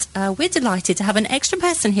we're delighted to have an extra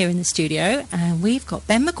person here in the studio, and we've got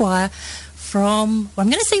Ben McGuire from, well, I'm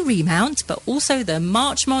going to say Remount, but also the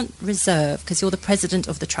Marchmont Reserve, because you're the president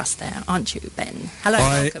of the trust there, aren't you, Ben? Hello,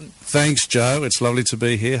 welcome. Thanks, Joe. It's lovely to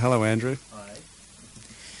be here. Hello, Andrew.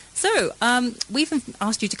 So, we've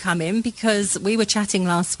asked you to come in because we were chatting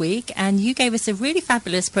last week and you gave us a really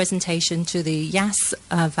fabulous presentation to the Yass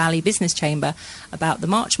Valley Business Chamber about the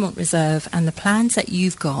Marchmont Reserve and the plans that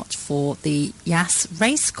you've got for the Yass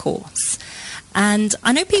racecourse. And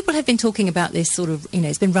I know people have been talking about this sort of,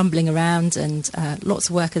 it's been rumbling around and lots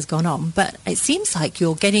of work has gone on, but it seems like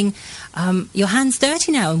you're getting your hands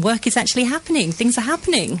dirty now and work is actually happening. Things are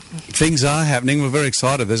happening. Things are happening. We're very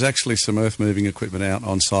excited. There's actually some earth-moving equipment out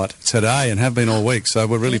on site today and have been all week, so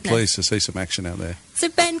we're really pleased to see some action out there. So,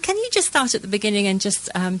 Ben, can you just start at the beginning and just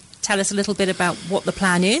tell us a little bit about what the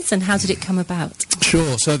plan is and how did it come about?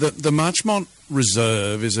 Sure. So the Marchmont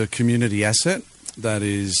Reserve is a community asset.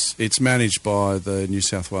 It's managed by the New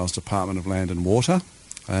South Wales Department of Land and Water,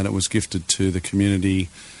 and it was gifted to the community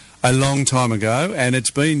a long time ago, and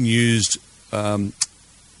it's been used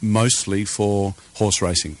mostly for horse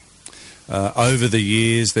racing. Over the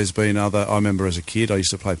years, there's been I remember as a kid, I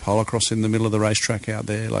used to play polocrosse in the middle of the racetrack out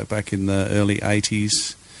there, like back in the early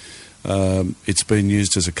 80s. It's been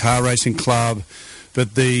used as a car racing club,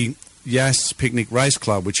 but the Yass Picnic Race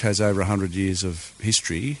Club, which has over 100 years of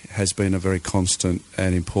history, has been a very constant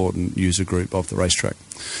and important user group of the racetrack.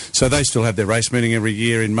 So they still have their race meeting every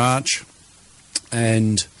year in March,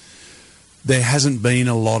 and there hasn't been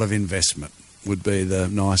a lot of investment, would be the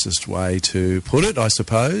nicest way to put it, I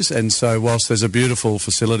suppose. And so whilst there's a beautiful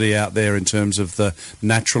facility out there in terms of the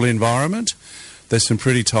natural environment, there's some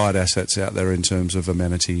pretty tight assets out there in terms of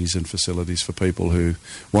amenities and facilities for people who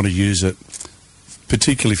want to use it,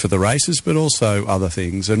 particularly for the races, but also other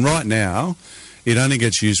things. And right now, it only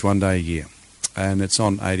gets used one day a year, and it's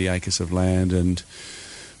on 80 acres of land. And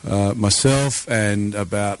myself and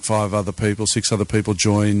about 6 other people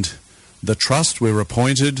joined the trust. We were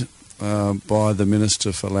appointed by the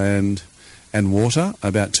Minister for Land and Water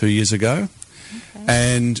about 2 years ago. Okay.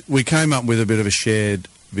 And we came up with a bit of a shared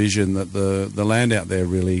vision that the land out there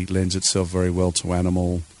really lends itself very well to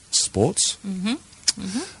animal sports. Mm-hmm.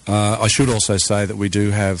 Mm-hmm. I should also say that we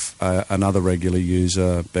do have another regular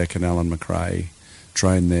user, Beck and Alan McRae,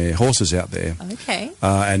 train their horses out there. Okay.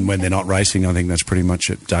 And when they're not racing, I think that's pretty much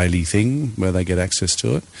a daily thing where they get access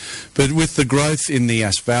to it. But with the growth in the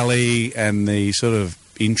Yass Valley and the sort of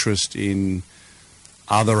interest in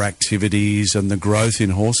other activities and the growth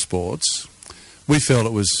in horse sports, we felt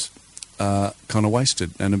it was kind of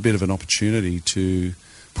wasted and a bit of an opportunity to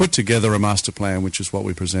put together a master plan, which is what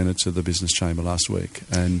we presented to the Business Chamber last week.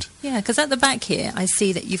 And yeah, because at the back here, I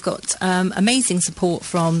see that you've got amazing support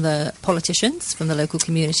from the politicians, from the local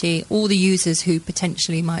community, all the users who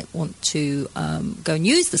potentially might want to go and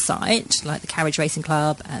use the site, like the Carriage Racing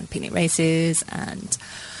Club and Picnic Races and,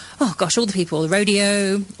 oh gosh, all the people,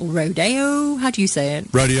 rodeo, or rodeo, how do you say it?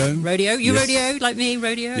 Rodeo. Rodeo, you yes. Rodeo, like me,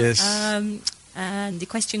 rodeo? Yes. And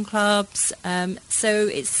equestrian clubs. So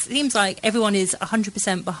it seems like everyone is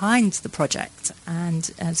 100% behind the project and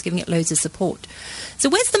is giving it loads of support. So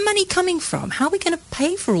where's the money coming from? How are we going to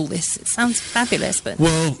pay for all this? It sounds fabulous, but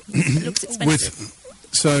it looks expensive.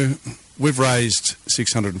 So we've raised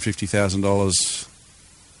 $650,000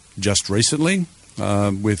 just recently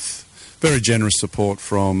with very generous support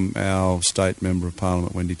from our State Member of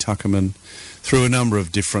Parliament, Wendy Tuckerman, through a number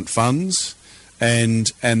of different funds. And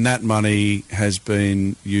that money has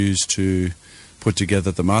been used to put together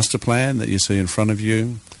the master plan that you see in front of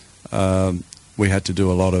you. We had to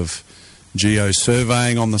do a lot of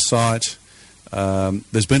geo-surveying on the site.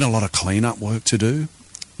 There's been a lot of clean-up work to do.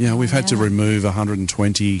 We've had to remove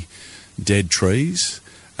 120 dead trees,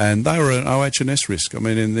 and they were an OH&S risk. I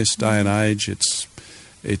mean, in this day and age, it's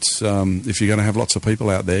if you're going to have lots of people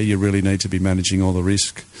out there, you really need to be managing all the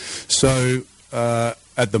risk. So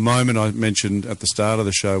at the moment, I mentioned at the start of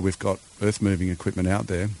the show, we've got earth-moving equipment out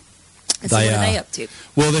there. So what are they up to?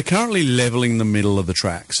 Well, they're currently levelling the middle of the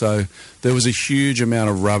track. So there was a huge amount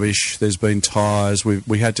of rubbish. There's been tyres.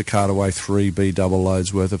 We had to cart away 3 B double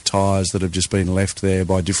loads worth of tyres that have just been left there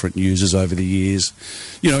by different users over the years.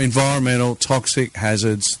 Environmental, toxic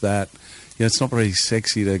hazards that... it's not very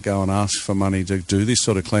sexy to go and ask for money to do this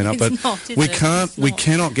sort of clean-up, but we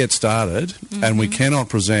cannot get started and we cannot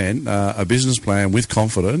present a business plan with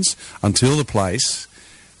confidence until the place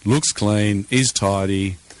looks clean, is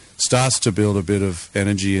tidy, starts to build a bit of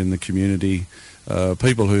energy in the community.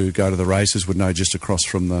 People who go to the races would know just across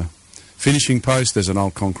from the finishing post there's an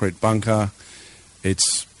old concrete bunker.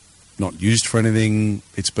 It's not used for anything.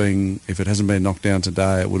 If it hasn't been knocked down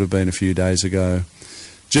today, it would have been a few days ago.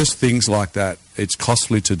 just things like that. It's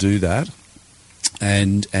costly to do that,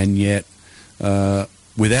 and yet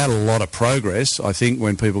without a lot of progress, I think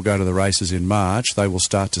when people go to the races in March, they will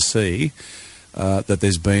start to see that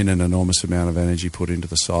there's been an enormous amount of energy put into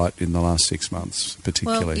the site in the last 6 months,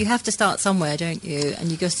 particularly. Well, you have to start somewhere, don't you? And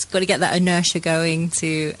you just got to get that inertia going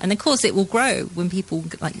to, and of course it will grow when people,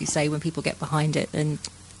 like you say, when people get behind it, and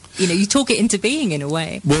you talk it into being in a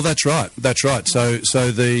way. Well, that's right. So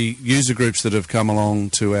the user groups that have come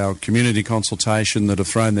along to our community consultation, that have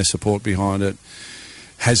thrown their support behind it,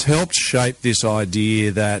 has helped shape this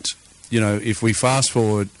idea that, if we fast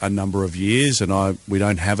forward a number of years, and we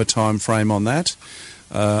don't have a time frame on that,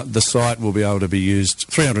 the site will be able to be used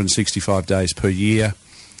 365 days per year.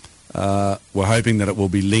 We're hoping that it will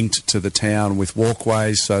be linked to the town with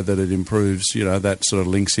walkways so that it improves, that sort of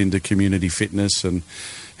links into community fitness and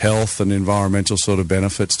health and environmental sort of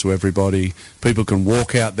benefits to everybody. People can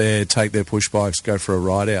walk out there, take their push bikes, go for a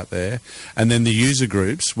ride out there. And then the user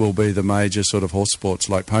groups will be the major sort of horse sports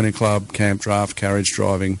like pony club, camp draft, carriage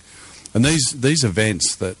driving. And these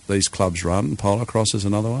events that these clubs run, polo cross is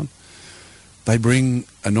another one, they bring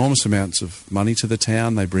enormous amounts of money to the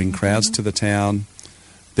town. They bring crowds to the town.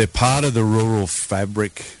 They're part of the rural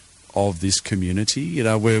fabric of this community.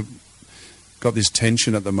 We've got this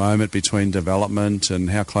tension at the moment between development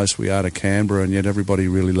and how close we are to Canberra, and yet everybody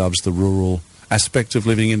really loves the rural aspect of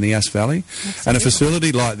living in the Yass Valley. Absolutely. And a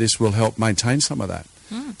facility like this will help maintain some of that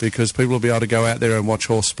because people will be able to go out there and watch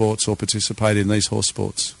horse sports or participate in these horse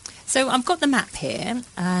sports. So I've got the map here,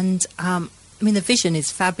 and the vision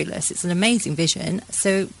is fabulous. It's an amazing vision.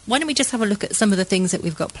 So why don't we just have a look at some of the things that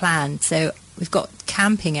we've got planned? So we've got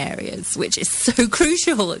camping areas, which is so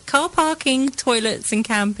crucial. Car parking, toilets and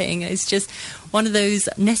camping is just one of those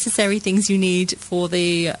necessary things you need for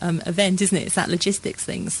the event, isn't it? It's that logistics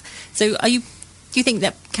things. So do you think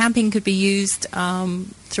that camping could be used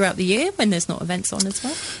throughout the year when there's not events on as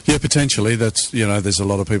well? Yeah, potentially. That's there's a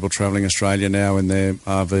lot of people travelling Australia now in their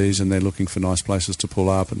RVs, and they're looking for nice places to pull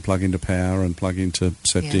up and plug into power and plug into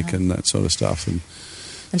septic and that sort of stuff. And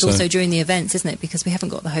so, also during the events, isn't it? Because we haven't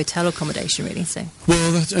got the hotel accommodation really. So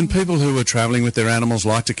and people who are travelling with their animals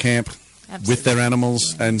like to camp. Absolutely. With their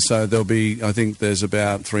animals, and so there'll be, I think there's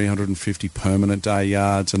about 350 permanent day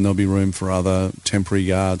yards, and there'll be room for other temporary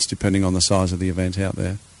yards depending on the size of the event out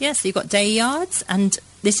there. Yes, so you've got day yards, and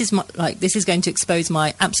this is going to expose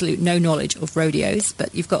my absolute no knowledge of rodeos,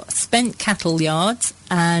 but you've got spent cattle yards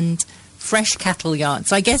and fresh cattle yards.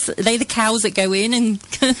 So I guess they're the cows that go in and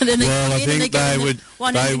then they well, I think they would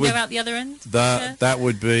one end and go out the other end. That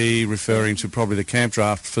would be referring to probably the camp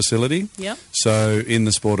draft facility. Yeah. So in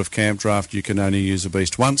the sport of camp draft, you can only use a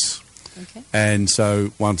beast once. Okay. And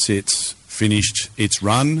so once it's finished its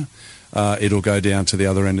run, it'll go down to the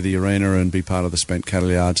other end of the arena and be part of the spent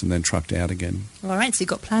cattle yards and then trucked out again. All right, so you've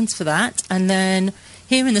got plans for that. And then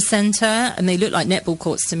here in the centre, and they look like netball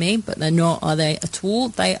courts to me, but they're not, are they at all?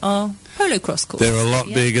 They are polo cross courts. They're a lot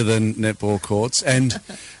bigger than netball courts.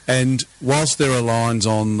 And whilst there are lines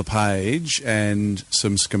on the page and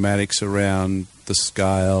some schematics around the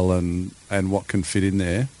scale and what can fit in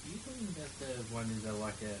there. Do you think that the one is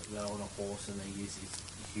they're on a horse and they use this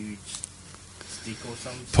huge stick or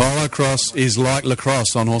something? Polo cross is like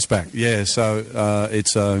lacrosse on horseback. Yeah, so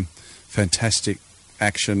it's a fantastic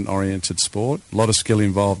action-oriented sport. A lot of skill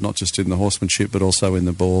involved, not just in the horsemanship, but also in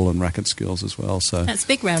the ball and racket skills as well. So that's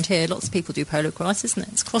big round here. Lots of people do polo cross, isn't it?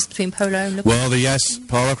 It's a cross between polo and lacrosse. Well, the Yass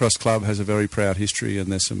Polo Cross Club has a very proud history,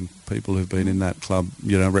 and there's some people who've been in that club,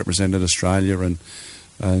 represented Australia, and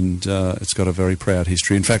it's got a very proud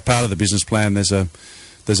history. In fact, part of the business plan, there's a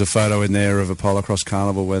photo in there of a polo cross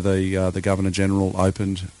carnival where the Governor General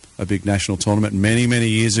opened a big national tournament many, many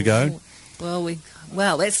years ago.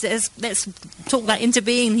 Well, let's talk that into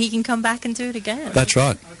being. He can come back and do it again. That's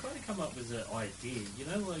right. I kind of come up with an idea.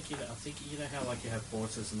 I think how you have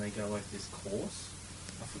horses and they go like this course.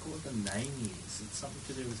 I forgot what the name is. It's something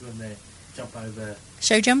to do with when they jump over.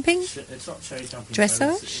 Show jumping. It's not show jumping.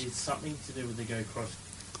 Dressage. It's something to do with they go cross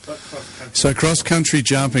country. So cross country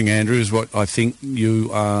jumping, Andrew, is what I think you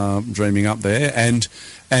are dreaming up there, and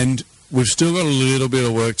we've still got a little bit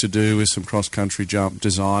of work to do with some cross country jump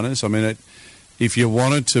designers. I mean, if you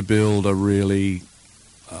wanted to build a really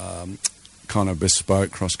kind of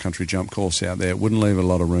bespoke cross-country jump course out there, it wouldn't leave a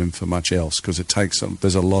lot of room for much else because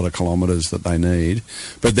there's a lot of kilometres that they need.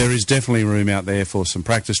 But there is definitely room out there for some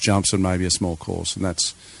practice jumps and maybe a small course, and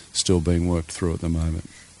that's still being worked through at the moment.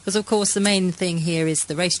 Because, of course, the main thing here is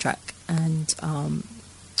the racetrack. And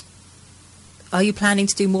are you planning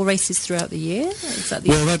to do more races throughout the year?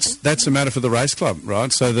 That's a matter for the race club,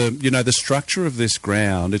 right? So the structure of this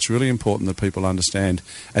ground, it's really important that people understand.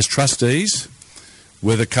 As trustees,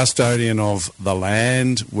 We're the custodian of the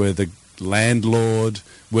land. We're the landlord.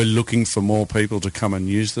 We're looking for more people to come and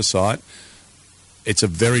use the site. It's a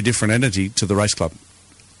very different entity to the race club.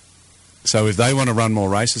 So if they want to run more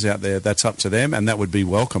races out there, that's up to them, and that would be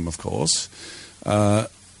welcome, of course.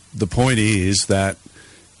 The point is that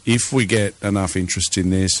if we get enough interest in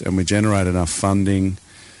this and we generate enough funding,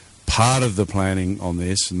 part of the planning on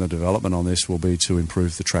this and the development on this will be to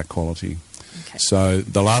improve the track quality. Okay. So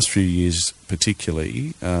the last few years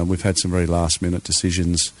particularly, we've had some very last-minute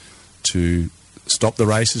decisions to stop the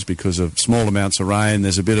races because of small amounts of rain.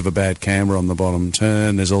 There's a bit of a bad camber on the bottom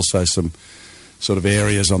turn. There's also some sort of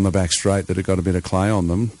areas on the back straight that have got a bit of clay on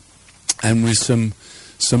them. And with some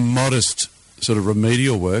modest sort of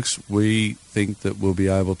remedial works, we think that we'll be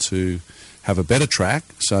able to have a better track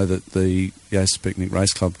so that the Yass Picnic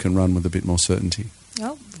Race Club can run with a bit more certainty.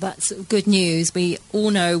 Oh, that's good news. We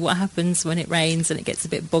all know what happens when it rains and it gets a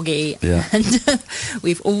bit boggy, Yeah. and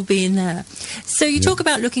we've all been there. So you talk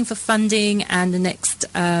about looking for funding and the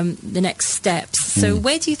next steps. So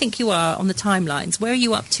where do you think you are on the timelines? Where are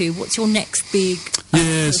you up to? What's your next big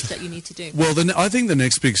push that you need to do? Well, I think the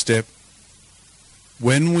next big step,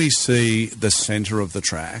 when we see the centre of the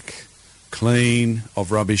track clean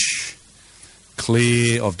of rubbish,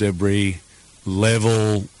 clear of debris,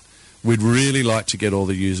 level, we'd really like to get all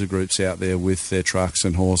the user groups out there with their trucks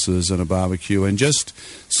and horses and a barbecue and just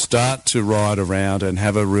start to ride around and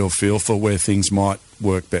have a real feel for where things might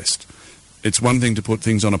work best. It's one thing to put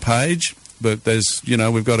things on a page, but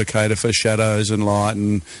we've got to cater for shadows and light,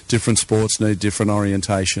 and different sports need different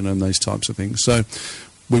orientation and these types of things. So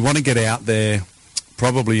we want to get out there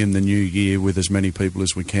probably in the new year with as many people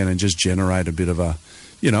as we can and just generate a bit of a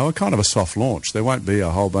kind of a soft launch. There won't be a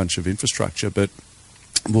whole bunch of infrastructure, but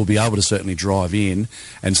we'll be able to certainly drive in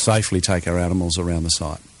and safely take our animals around the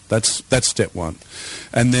site. That's step one.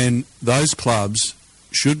 And then those clubs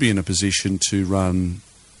should be in a position to run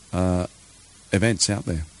events out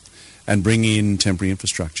there and bring in temporary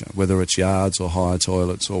infrastructure, whether it's yards or hire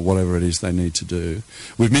toilets or whatever it is they need to do.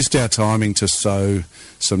 We've missed our timing to sow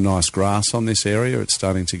some nice grass on this area. It's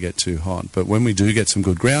starting to get too hot. But when we do get some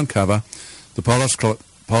good ground cover, the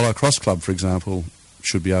Polo Cross Club, for example,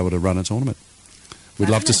 should be able to run a tournament. We'd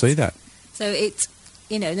love to see that. So it's,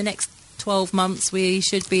 the next 12 months we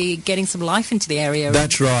should be getting some life into the area.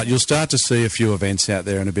 That's right. You'll start to see a few events out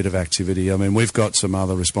there and a bit of activity. I mean, we've got some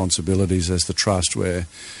other responsibilities as the Trust where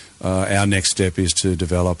our next step is to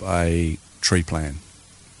develop a tree plan.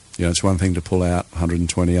 It's one thing to pull out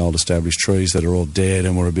 120 old established trees that are all dead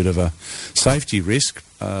and were a bit of a safety risk.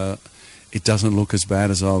 It doesn't look as bad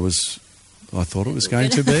as I thought it was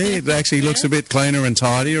going to be. It actually looks a bit cleaner and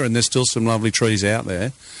tidier, and there's still some lovely trees out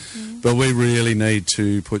there. But we really need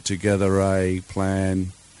to put together a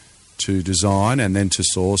plan to design and then to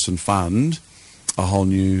source and fund a whole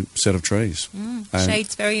new set of trees.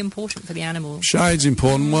 Shade's very important for the animals. Shade's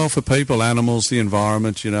important, well, for people, animals, the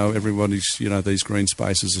environment. Everybody's, these green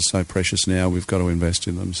spaces are so precious now. We've got to invest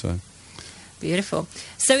in them, so... Beautiful.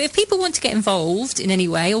 So if people want to get involved in any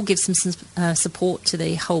way or give some support to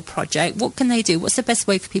the whole project, what can they do? What's the best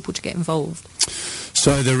way for people to get involved?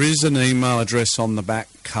 So there is an email address on the back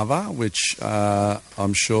cover, which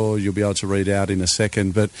I'm sure you'll be able to read out in a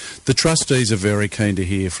second. But the trustees are very keen to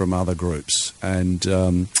hear from other groups. And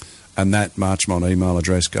that Marchmont email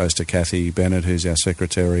address goes to Kathy Bennett, who's our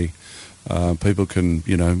secretary. People can,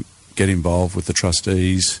 get involved with the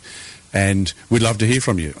trustees. And we'd love to hear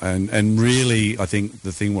from you. And really, I think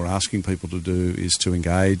the thing we're asking people to do is to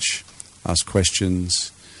engage, ask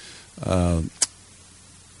questions,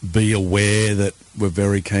 be aware that we're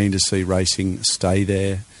very keen to see racing stay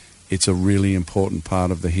there. It's a really important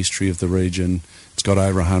part of the history of the region. It's got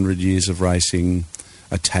over 100 years of racing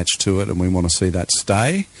attached to it, and we want to see that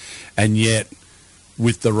stay. And yet,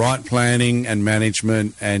 with the right planning and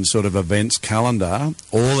management and sort of events calendar,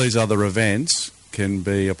 all these other events can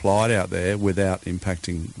be applied out there without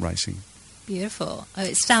impacting racing. Beautiful.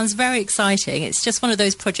 It sounds very exciting. It's just one of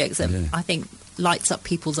those projects that I think lights up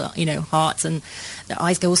people's hearts, and their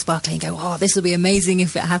eyes go all sparkling and go, oh, this will be amazing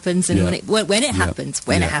if it happens. And when it happens,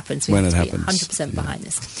 we have to be 100% behind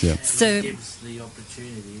this. Yeah. So it gives the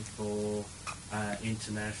opportunity for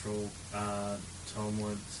international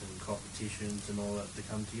tournaments and competitions and all that to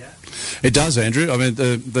come to Yass. It does, Andrew. I mean,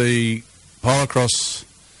 the Polocross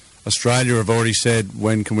Australia have already said,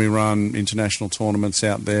 when can we run international tournaments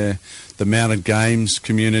out there? The mounted games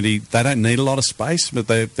community, they don't need a lot of space, but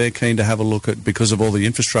they're keen to have a look at, because of all the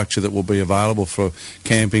infrastructure that will be available for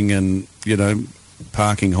camping and,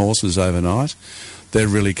 parking horses overnight. They're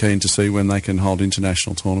really keen to see when they can hold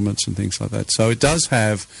international tournaments and things like that. So it does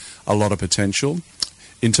have a lot of potential.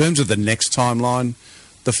 in terms of the next timeline,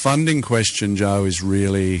 the funding question, Joe, is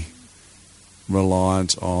really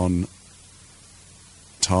reliant on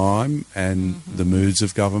time and the moods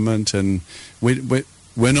of government, and we're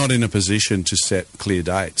not in a position to set clear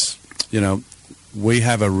dates. You know, we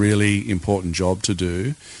have a really important job to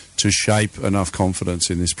do to shape enough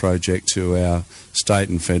confidence in this project to our state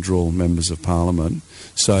and federal members of parliament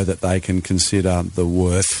so that they can consider the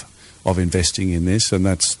worth of investing in this, and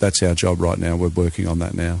that's our job right now. We're working on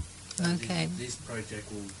that now. Okay. This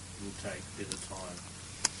project will take a bit of time.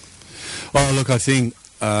 Oh, look, I think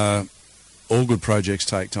all good projects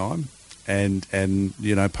take time, and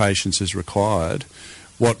you know, patience is required.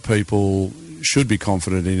 What people should be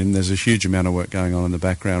confident in, and there's a huge amount of work going on in the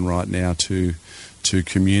background right now to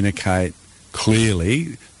communicate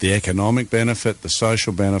clearly the economic benefit, the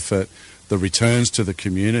social benefit, the returns to the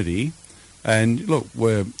community. And look,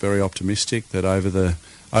 we're very optimistic that over the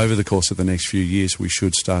course of the next few years we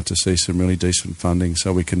should start to see some really decent funding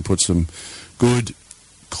so we can put some good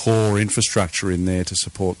core infrastructure in there to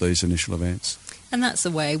support these initial events. And that's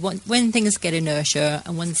the way. When things get inertia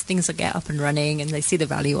and once things get up and running and they see the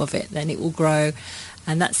value of it, then it will grow.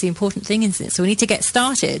 And that's the important thing, isn't it? So we need to get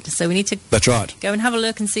started. So we need to That's right. Go and have a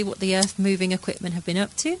look and see what the earth-moving equipment have been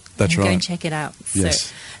up to. That's right. Go and check it out.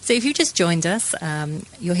 Yes. So if you've just joined us,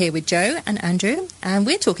 you're here with Joe and Andrew, and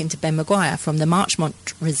we're talking to Ben McGuire from the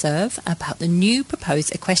Marchmont Reserve about the new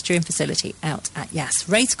proposed equestrian facility out at Yass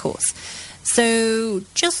Racecourse. So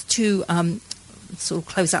just to sort of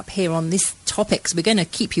close up here on this topic, because we're going to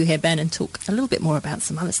keep you here, Ben, and talk a little bit more about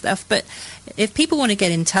some other stuff. But if people want to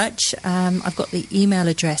get in touch, I've got the email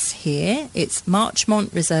address here. It's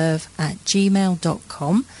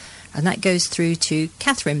marchmontreserve@gmail.com, and that goes through to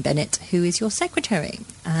Catherine Bennett, who is your secretary,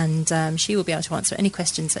 and she will be able to answer any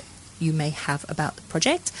questions that you may have about the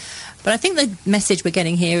project. But I think the message we're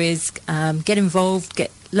getting here is get involved,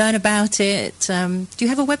 learn about it. Do you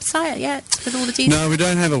have a website yet with all the details? No, we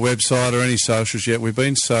don't have a website or any socials yet. We've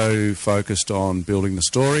been so focused on building the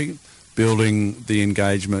story, building the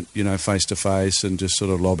engagement, you know, face to face, and just sort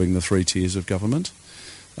of lobbing the three tiers of government.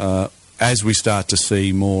 As we start to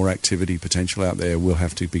see more activity potential out there, we'll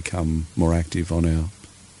have to become more active on our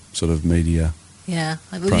sort of media. Yeah,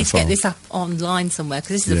 we need to get this up online somewhere,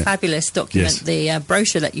 because this is a fabulous document, the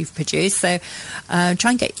brochure that you've produced. So try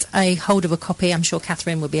and get a hold of a copy. I'm sure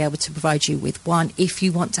Catherine will be able to provide you with one if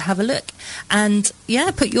you want to have a look. And,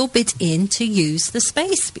 put your bid in to use the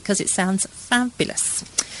space, because it sounds fabulous.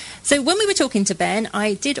 So when we were talking to Ben,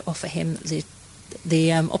 I did offer him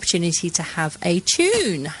the opportunity to have a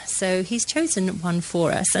tune. So he's chosen one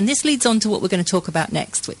for us. And this leads on to what we're going to talk about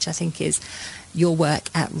next, which I think is your work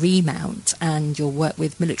at Remount and your work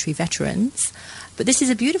with military veterans. But this is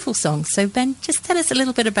a beautiful song. So, Ben, just tell us a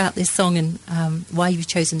little bit about this song and why you've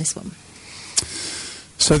chosen this one.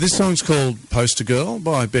 So this song's called Poster Girl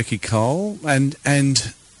by Becky Cole, and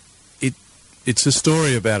it's a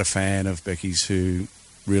story about a fan of Becky's who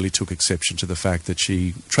really took exception to the fact that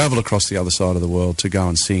she travelled across the other side of the world to go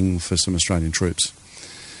and sing for some Australian troops,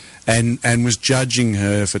 and was judging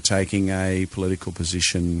her for taking a political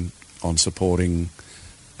position on supporting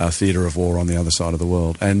a theatre of war on the other side of the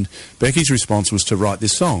world. And Becky's response was to write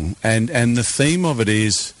this song. And the theme of it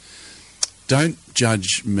is, don't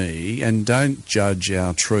judge me and don't judge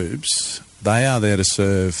our troops. They are there to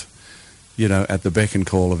serve, at the beck and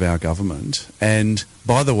call of our government. And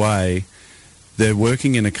by the way, they're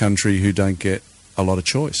working in a country who don't get a lot of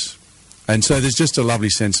choice. And so there's just a lovely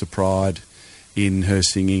sense of pride in her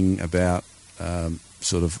singing about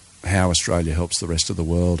sort of how Australia helps the rest of the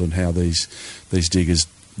world and how these diggers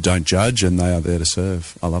don't judge and they are there to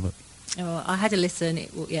serve. I love it. Oh, I had a listen.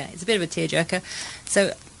 It's a bit of a tearjerker.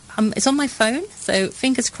 So it's on my phone, so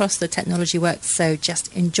fingers crossed the technology works. So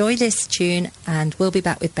just enjoy this tune, and we'll be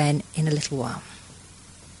back with Ben in a little while.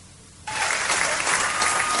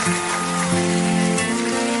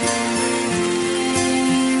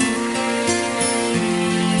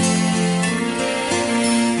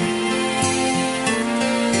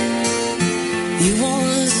 You won't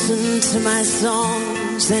listen to my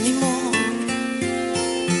songs anymore.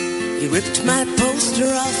 You ripped my poster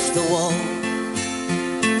off the wall.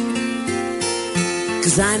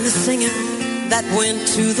 'Cause I'm the singer that went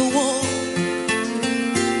to the war.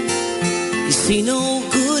 You see no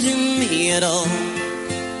good in me at all.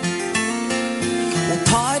 Well,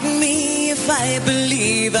 pardon me if I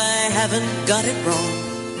believe I haven't got it wrong.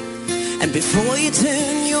 And before you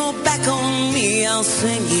turn your back on me, I'll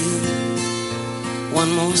sing you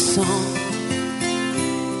one more song.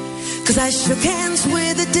 'Cause I shook hands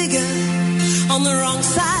with a digger on the wrong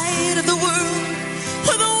side of the world,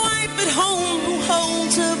 with a wife at home who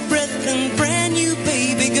holds her breath and brand new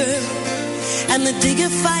baby And the digger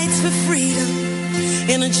fights for freedom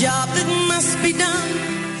in a job that must be done.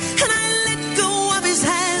 And I let go of his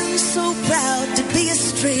hand, so proud to be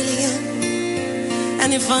Australian.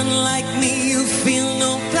 And if unlike me you feel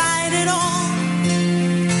no pride at all,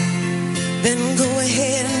 then go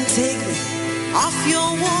ahead and take me off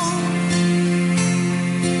your wall.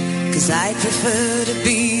 'Cause I prefer to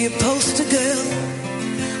be a poster girl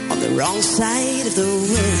on the wrong side of the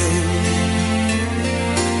world.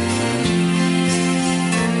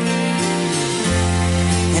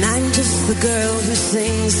 And I'm just the girl who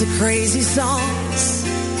sings the crazy songs,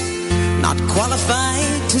 not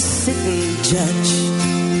qualified to sit and judge.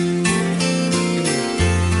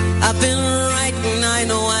 I've been right and I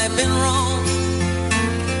know I've been wrong,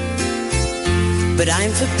 but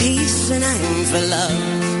I'm for peace and I'm for love.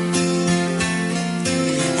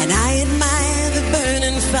 And I admire the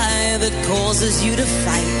burning fire that causes you to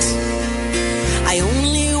fight. I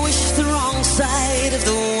only wish the wrong side of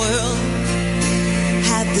the world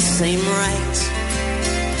had the same right.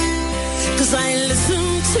 'Cause I listen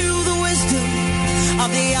to the wisdom of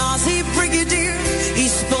the Aussie Brigadier. He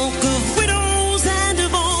spoke of widows and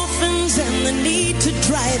of orphans and the need to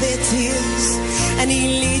dry their tears. And he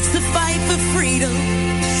leads the fight for freedom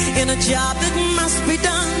in a job that must be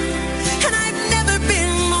done. And I've never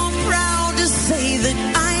been more proud to say that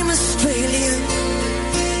I'm Australian.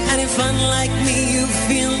 And if unlike me you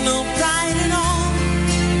feel no pride at all,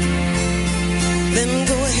 then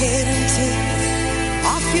go ahead and take it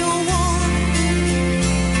off your wall.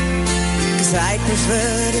 'Cause I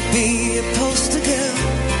prefer to be a poster girl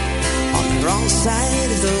on the wrong side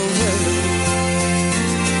of the world.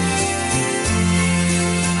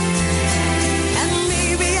 And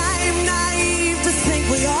maybe I'm naive to think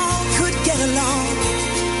we all could get along,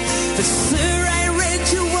 but sir, I read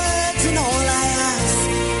your words and all I ask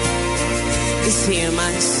is hear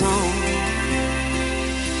my song.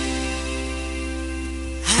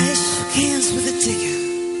 I shook hands with a digger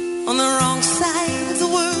on the wrong side of the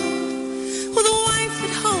world, with a wife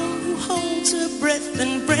at home who holds her breath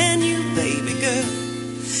and brand new baby girl.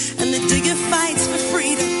 And the digger fights for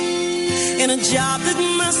freedom in a job that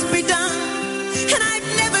must be done. And I've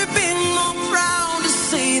never been more proud to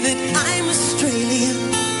say that I'm Australian.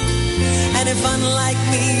 And if unlike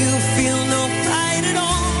me you feel no pride at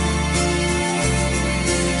all,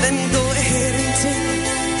 then go ahead and take it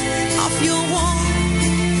off your wall.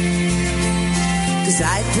 'Cause I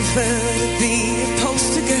prefer to be a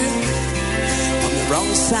poster girl on the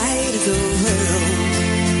wrong side of the world.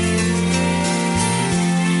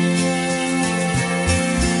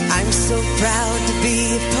 I'm so proud to be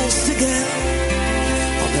a poster girl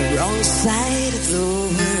on the wrong side of the world.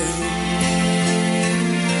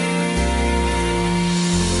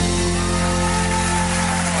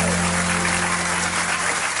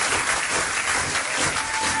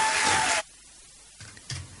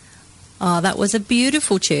 Ah, that was a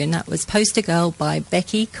beautiful tune. That was Poster Girl by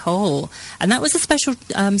Becky Cole. And that was a special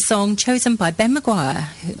song chosen by Ben McGuire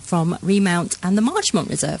from Remount and the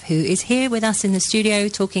Marchmont Reserve, who is here with us in the studio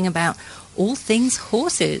talking about all things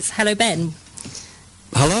horses. Hello, Ben.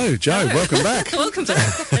 Hello, Joe. Hello. Welcome back. Welcome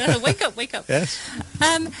back. Wake up, wake up. Yes.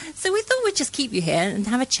 So we thought we'd just keep you here and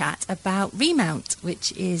have a chat about Remount,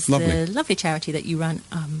 which is Lovely. the lovely charity that you run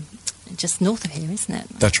just north of here, isn't it?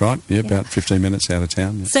 That's right. Yeah, about 15 minutes out of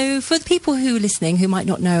town. Yeah. So for the people who are listening who might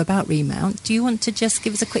not know about Remount, do you want to just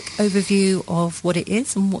give us a quick overview of what it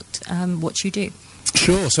is and what you do?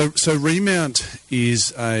 Sure. So Remount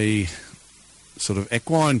is a sort of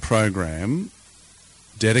equine program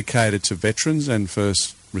dedicated to veterans and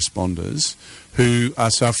first responders who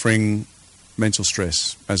are suffering mental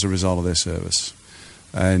stress as a result of their service.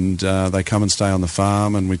 And they come and stay on the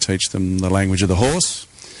farm and we teach them the language of the horse.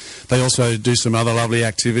 They also do some other lovely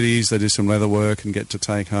activities. They do some leather work and get to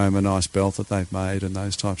take home a nice belt that they've made and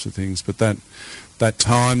those types of things. But that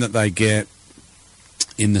time that they get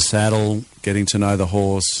in the saddle, getting to know the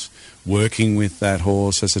horse, working with that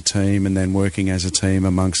horse as a team and then working as a team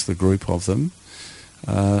amongst the group of them,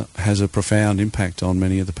 has a profound impact on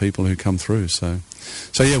many of the people who come through. So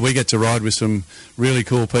yeah, we get to ride with some really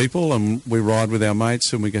cool people and we ride with our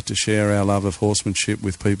mates and we get to share our love of horsemanship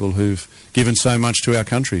with people who've given so much to our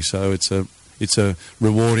country. So it's a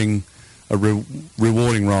rewarding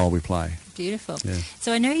role we play. Beautiful. Yeah.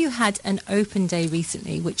 So I know you had an open day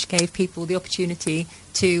recently which gave people the opportunity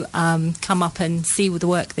to come up and see the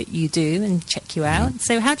work that you do and check you out.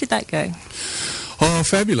 So how did that go? Oh,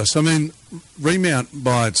 fabulous. I mean, Remount,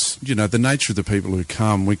 by its, the nature of the people who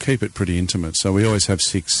come, we keep it pretty intimate. So we always have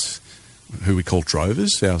 6 who we call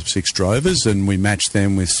drovers, our 6 drovers, and we match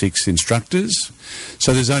them with 6 instructors.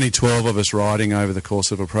 So there's only 12 of us riding over the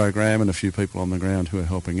course of a program and a few people on the ground who are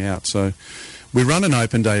helping out. So we run an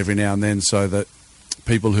open day every now and then so that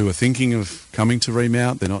people who are thinking of coming to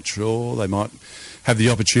Remount, they're not sure, they might have the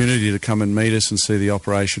opportunity to come and meet us and see the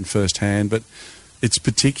operation firsthand. But it's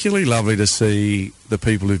particularly lovely to see the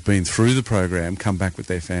people who've been through the program come back with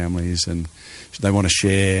their families and they want to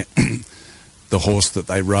share the horse that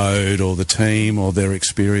they rode or the team or their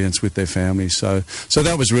experience with their families. So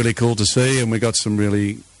that was really cool to see, and we got some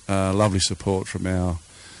really lovely support from our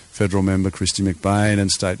federal member Christy McBain and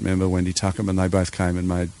state member Wendy Tuckerman. They both came and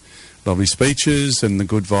made lovely speeches, and the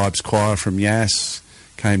Good Vibes Choir from Yass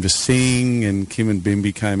came to sing, and Kim and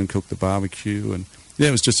Bimby came and cooked the barbecue, and yeah,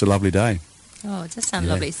 it was just a lovely day. Oh, it does sound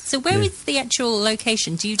lovely. So where is the actual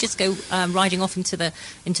location? Do you just go riding off into the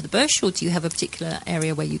bush, or do you have a particular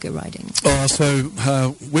area where you go riding?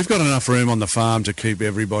 So we've got enough room on the farm to keep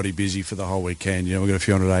everybody busy for the whole weekend. You know, we've got a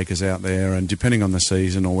few hundred acres out there, and depending on the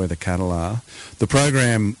season or where the cattle are. The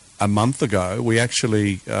program a month ago, we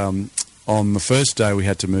actually, on the first day, we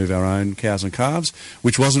had to move our own cows and calves,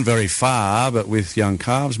 which wasn't very far, but with young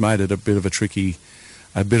calves made it a bit of a tricky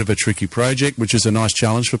project, which is a nice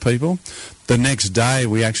challenge for people. The next day,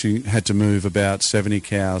 we actually had to move about 70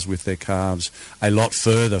 cows with their calves a lot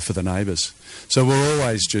further for the neighbours. So we're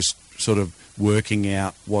always just sort of working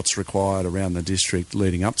out what's required around the district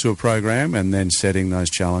leading up to a program and then setting those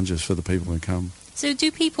challenges for the people who come. So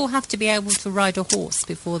do people have to be able to ride a horse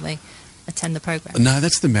before they attend the program? No,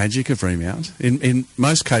 that's the magic of Remount. In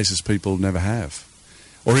most cases, people never have.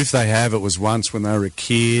 Or if they have, it was once when they were a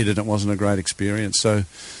kid and it wasn't a great experience. So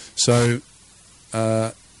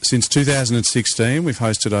since 2016, we've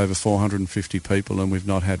hosted over 450 people and we've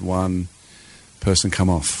not had one person come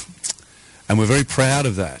off. And we're very proud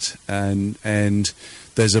of that. And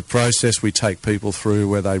there's a process we take people through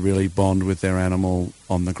where they really bond with their animal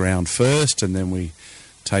on the ground first, and then we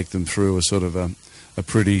take them through a sort of a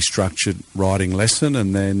pretty structured riding lesson,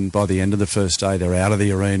 and then by the end of the first day they're out of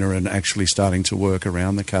the arena and actually starting to work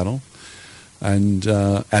around the cattle. And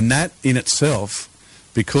that in itself,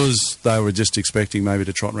 because they were just expecting maybe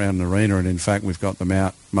to trot around an arena, and in fact we've got them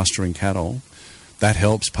out mustering cattle, that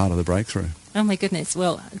helps part of the breakthrough. Oh my goodness.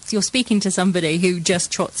 Well, you're speaking to somebody who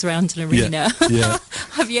just trots around an arena. Yeah.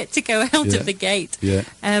 I've yet to go out of the gate. Yeah.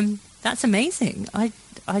 That's amazing. I'd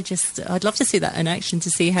love to see that in action, to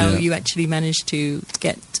see how you actually manage to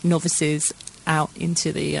get novices out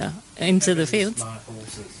into the field. Smart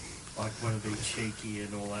horses, like want to be cheeky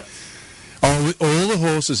and all that. Oh, all the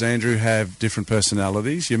horses, Andrew, have different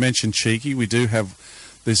personalities. You mentioned Cheeky. We do have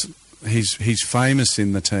this. He's famous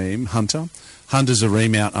in the team, Hunter. Hunter's a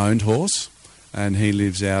Remount-owned horse, and he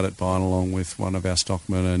lives out at Bynalong with one of our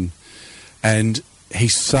stockmen, and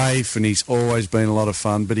he's safe and he's always been a lot of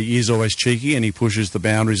fun, but he is always cheeky and he pushes the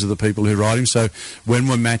boundaries of the people who ride him. So when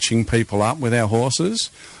we're matching people up with our horses,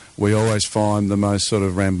 we always find the most sort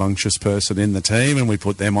of rambunctious person in the team and we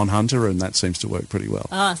put them on Hunter, and that seems to work pretty well.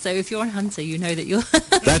 Ah, so if you're on Hunter, you know that you're...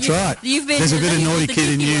 That's right. There's a bit of naughty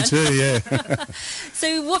kid in you too, yeah.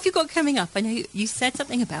 So what have you got coming up? I know you said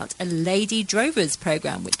something about a Lady Drovers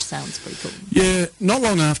program, which sounds pretty cool. Yeah, not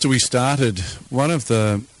long after we started, one of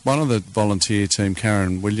the volunteer team,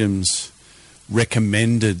 Karen Williams,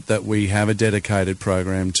 recommended that we have a dedicated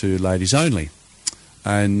program to ladies only,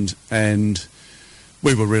 and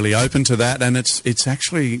we were really open to that, and it's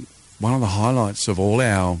actually one of the highlights of all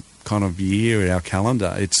our kind of year, our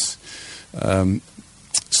calendar. It's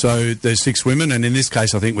so there's 6 women, and in this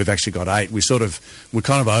case I think we've actually got 8. We kind of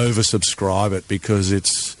oversubscribe it because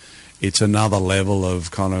it's another level of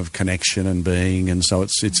kind of connection and being, and so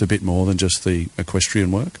it's a bit more than just the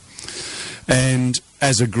equestrian work. And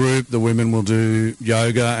as a group, the women will do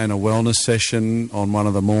yoga and a wellness session on one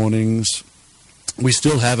of the mornings. We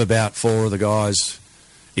still have about 4 of the guys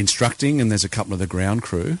instructing, and there's a couple of the ground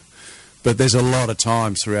crew, but there's a lot of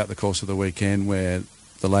times throughout the course of the weekend where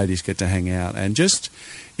the ladies get to hang out, and just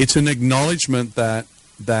it's an acknowledgement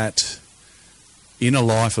that in a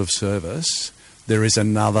life of service there is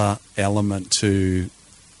another element to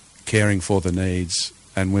caring for the needs,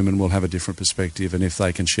 and women will have a different perspective, and if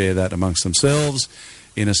they can share that amongst themselves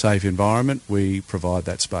in a safe environment, we provide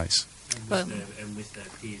that space. And with their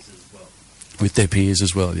peers as well. With their peers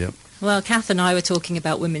as well, yep. Well, Kath and I were talking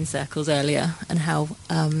about women's circles earlier, and how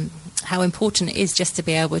important it is just to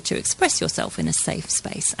be able to express yourself in a safe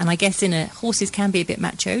space. And I guess horses can be a bit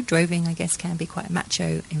macho. Droving, I guess, can be quite a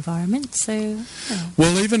macho environment. So, yeah.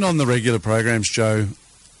 Well, even on the regular programs, Joe,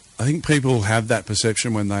 I think people have that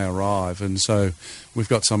perception when they arrive, and so we've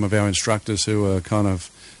got some of our instructors who are kind of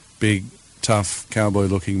big tough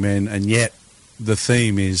cowboy-looking men, and yet the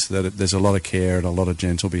theme is that there's a lot of care and a lot of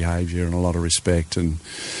gentle behaviour and a lot of respect, and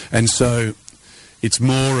so it's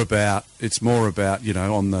more about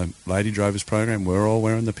on the Lady Drovers program we're all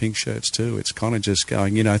wearing the pink shirts too. It's kind of just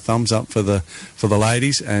going thumbs up for the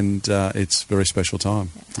ladies, and it's a very special time.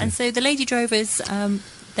 And so the Lady Drovers,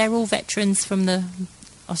 they're all veterans from the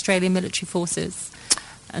Australian military forces,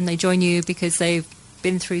 and they join you because they've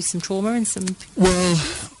been through some trauma and some... Well,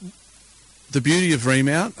 the beauty of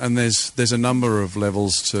Remount, and there's a number of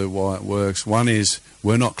levels to why it works. One is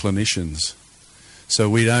we're not clinicians, so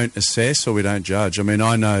we don't assess or we don't judge. I mean,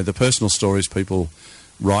 I know the personal stories people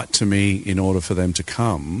write to me in order for them to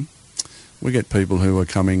come. We get people who are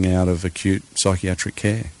coming out of acute psychiatric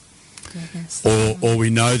care, or we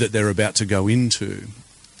know that they're about to go into,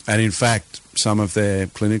 and in fact, some of their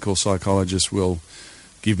clinical psychologists will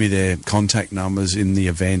give me their contact numbers in the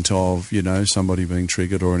event of, somebody being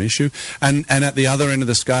triggered or an issue. And at the other end of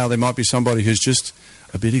the scale, there might be somebody who's just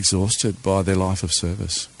a bit exhausted by their life of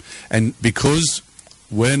service. And because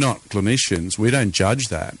we're not clinicians, we don't judge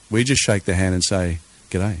that. We just shake their hand and say,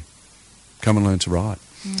 "G'day, come and learn to write."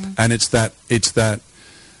 And it's that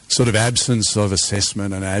sort of absence of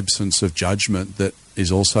assessment and absence of judgment that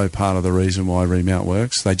is also part of the reason why Remount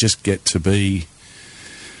works. They just get to be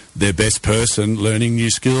their best person, learning new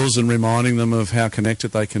skills and reminding them of how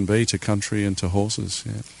connected they can be to country and to horses.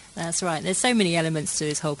 Yeah. That's right. There's so many elements to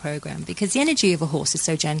this whole program because the energy of a horse is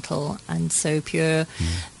so gentle and so pure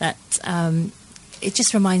that it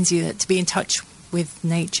just reminds you that to be in touch with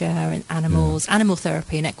nature and animals, animal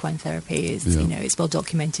therapy and equine therapy is, it's well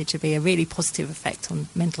documented to be a really positive effect on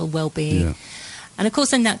mental well-being. Yeah. And of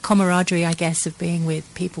course, in that camaraderie, I guess, of being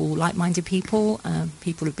with people, like-minded people,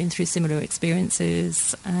 people who've been through similar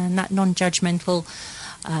experiences, and that non-judgmental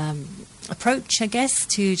approach, I guess,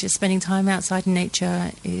 to just spending time outside in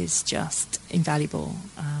nature is just invaluable.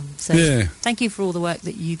 Thank you for all the work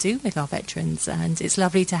that you do with our veterans, and it's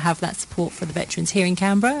lovely to have that support for the veterans here in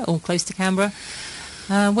Canberra or close to Canberra,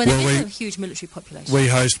 where there is a huge military population. We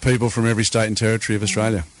host people from every state and territory of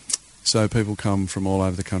Australia. So people come from all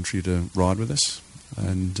over the country to ride with us,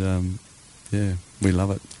 and we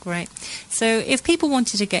love it. Great. So if people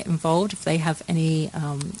wanted to get involved, if they have any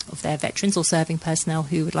of their veterans or serving personnel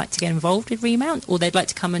who would like to get involved with Remount, or they'd like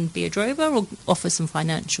to come and be a drover or offer some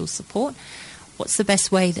financial support, what's the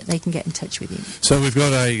best way that they can get in touch with you? So we've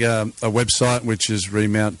got a website which is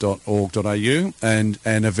remount.org.au and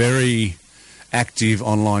a very active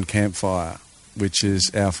online campfire, which is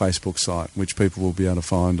our Facebook site, which people will be able to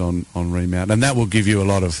find on Remount. And that will give you a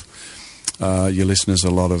lot of, your listeners, a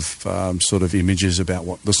lot of sort of images about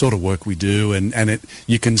what the sort of work we do. And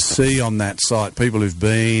you can see on that site people who've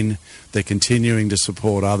been, they're continuing to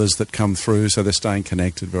support others that come through, so they're staying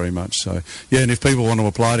connected very much. So, and if people want to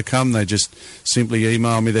apply to come, they just simply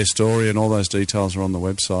email me their story, and all those details are on the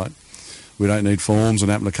website. We don't need forms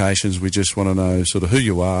and applications. We just want to know sort of who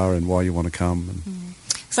you are and why you want to come.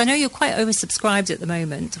 So I know you're quite oversubscribed at the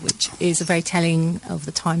moment, which is very telling of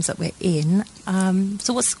the times that we're in.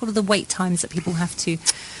 So what's sort of the wait times that people have to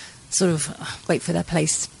sort of wait for their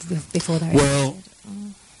place before they're interested?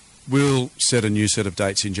 We'll set a new set of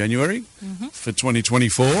dates in January for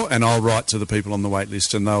 2024, and I'll write to the people on the wait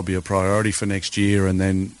list, and they'll be a priority for next year. And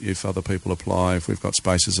then if other people apply, if we've got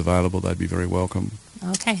spaces available, they'd be very welcome.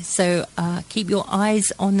 Okay, so keep your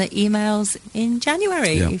eyes on the emails in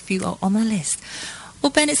January if you are on the list.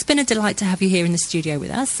 Well, Ben, it's been a delight to have you here in the studio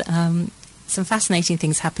with us. Some fascinating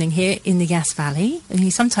things happening here in the Yass Valley. And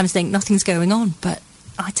you sometimes think nothing's going on, but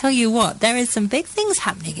I tell you what, there is some big things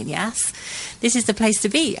happening in Yass. This is the place to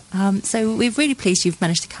be. So we're really pleased you've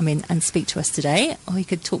managed to come in and speak to us today, or we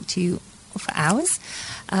could talk to you for hours.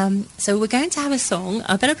 So we're going to have a song.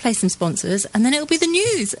 I better play some sponsors, and then it'll be the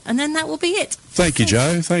news, and then that will be it. Thank you,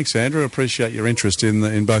 Joe. Thanks, Andrew. I appreciate your interest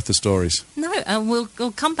in both the stories. No, and we'll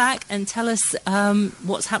come back and tell us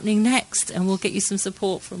what's happening next, and we'll get you some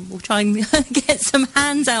support we'll try and get some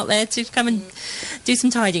hands out there to come and do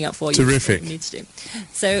some tidying up for you. Terrific. You need to do.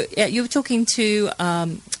 So you were talking to...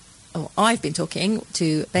 I've been talking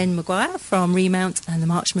to Ben McGuire from Remount and the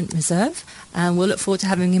Marchmont Reserve, and we'll look forward to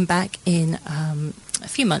having him back in a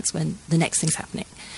few months when the next thing's happening.